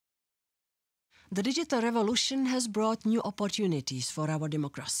The digital revolution has brought new opportunities for our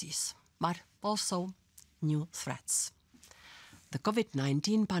democracies, but also new threats. The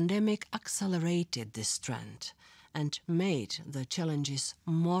COVID-19 pandemic accelerated this trend and made the challenges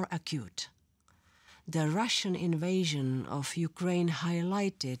more acute. The Russian invasion of Ukraine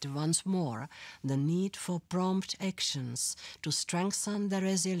highlighted once more the need for prompt actions to strengthen the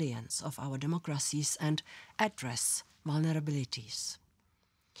resilience of our democracies and address vulnerabilities.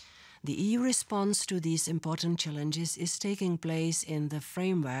 The EU response to these important challenges is taking place in the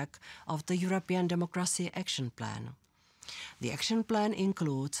framework of the European Democracy Action Plan. The action plan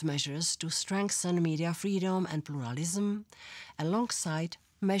includes measures to strengthen media freedom and pluralism, alongside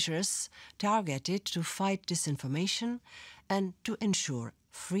measures targeted to fight disinformation and to ensure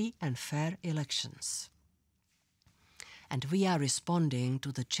free and fair elections. And we are responding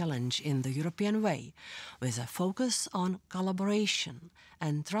to the challenge in the European way with a focus on collaboration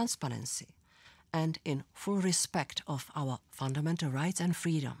and transparency and in full respect of our fundamental rights and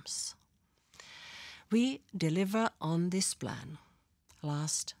freedoms. We deliver on this plan.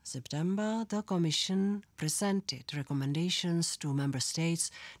 Last September, the Commission presented recommendations to Member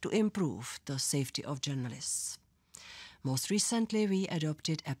States to improve the safety of journalists. Most recently, we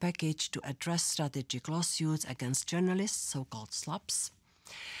adopted a package to address strategic lawsuits against journalists, so-called SLAPs.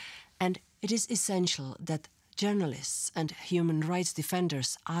 And it is essential that journalists and human rights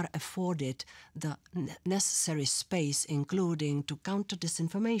defenders are afforded the necessary space, including to counter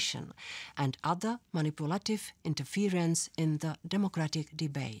disinformation and other manipulative interference in the democratic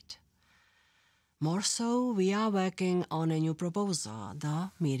debate. More so, we are working on a new proposal, the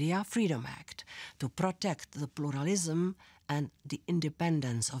Media Freedom Act, to protect the pluralism and the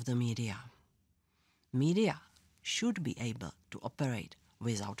independence of the media. Media should be able to operate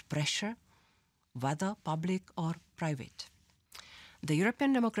without pressure, whether public or private. The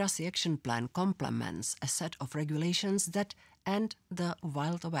European Democracy Action Plan complements a set of regulations that end the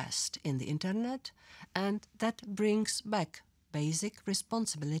Wild West in the Internet and that brings back basic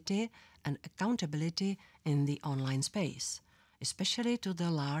responsibility and accountability in the online space, especially to the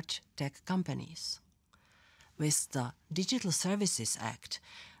large tech companies. With the Digital Services Act,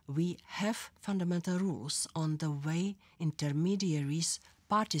 we have fundamental rules on the way intermediaries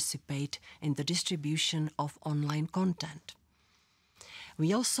participate in the distribution of online content.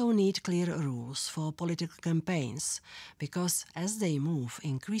 We also need clear rules for political campaigns because as they move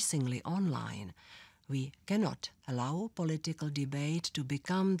increasingly online, we cannot allow political debate to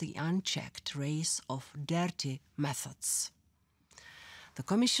become the unchecked race of dirty methods. The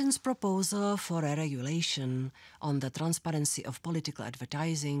Commission's proposal for a regulation on the transparency of political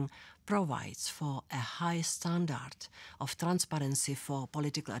advertising provides for a high standard of transparency for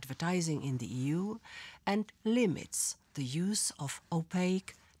political advertising in the EU and limits the use of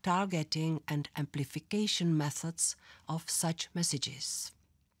opaque targeting and amplification methods of such messages.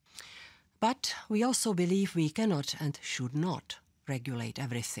 But we also believe we cannot and should not regulate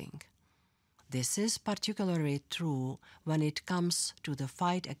everything. This is particularly true when it comes to the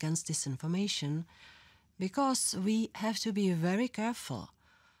fight against disinformation, because we have to be very careful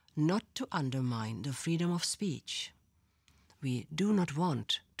not to undermine the freedom of speech. We do not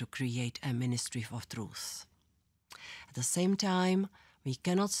want to create a ministry of truth. At the same time, we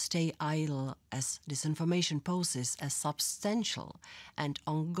cannot stay idle as disinformation poses a substantial and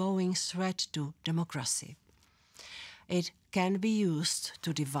ongoing threat to democracy. It can be used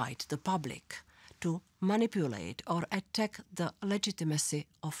to divide the public, to manipulate or attack the legitimacy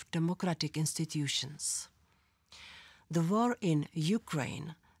of democratic institutions. The war in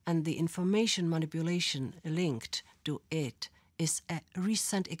Ukraine and the information manipulation linked to it is a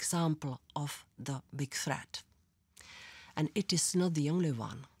recent example of the big threat. And it is not the only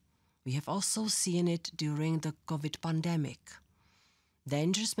one. We have also seen it during the COVID pandemic.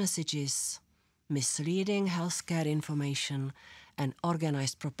 Dangerous messages, misleading healthcare information, and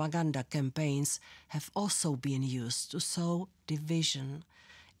organized propaganda campaigns have also been used to sow division,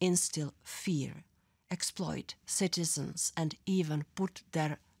 instill fear, exploit citizens, and even put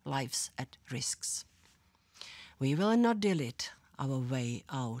their lives at risk. We will not delete our way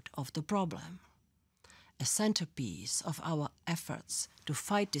out of the problem. A centerpiece of our efforts to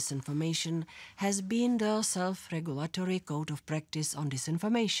fight disinformation has been the Self-Regulatory Code of Practice on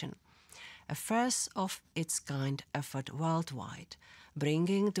Disinformation, a first of its kind effort worldwide,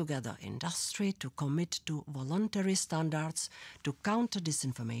 bringing together industry to commit to voluntary standards to counter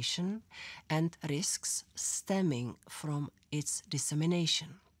disinformation and risks stemming from its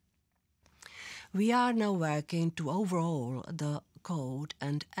dissemination. We are now working to overhaul the code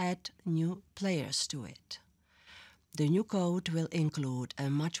and add new players to it. The new code will include a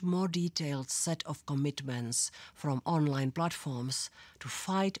much more detailed set of commitments from online platforms to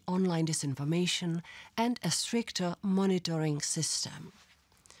fight online disinformation and a stricter monitoring system.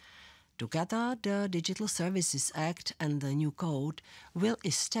 Together, the Digital Services Act and the new code will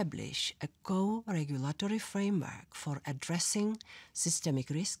establish a co-regulatory framework for addressing systemic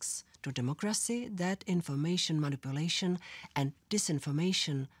risks to democracy that information manipulation and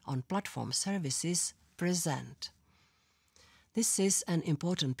disinformation on platform services present. This is an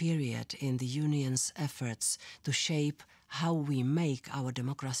important period in the Union's efforts to shape how we make our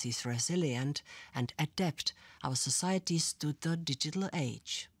democracies resilient and adapt our societies to the digital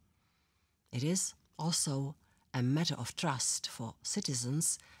age. It is also a matter of trust for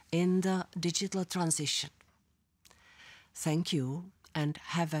citizens in the digital transition. Thank you and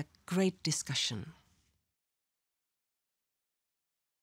have a great discussion.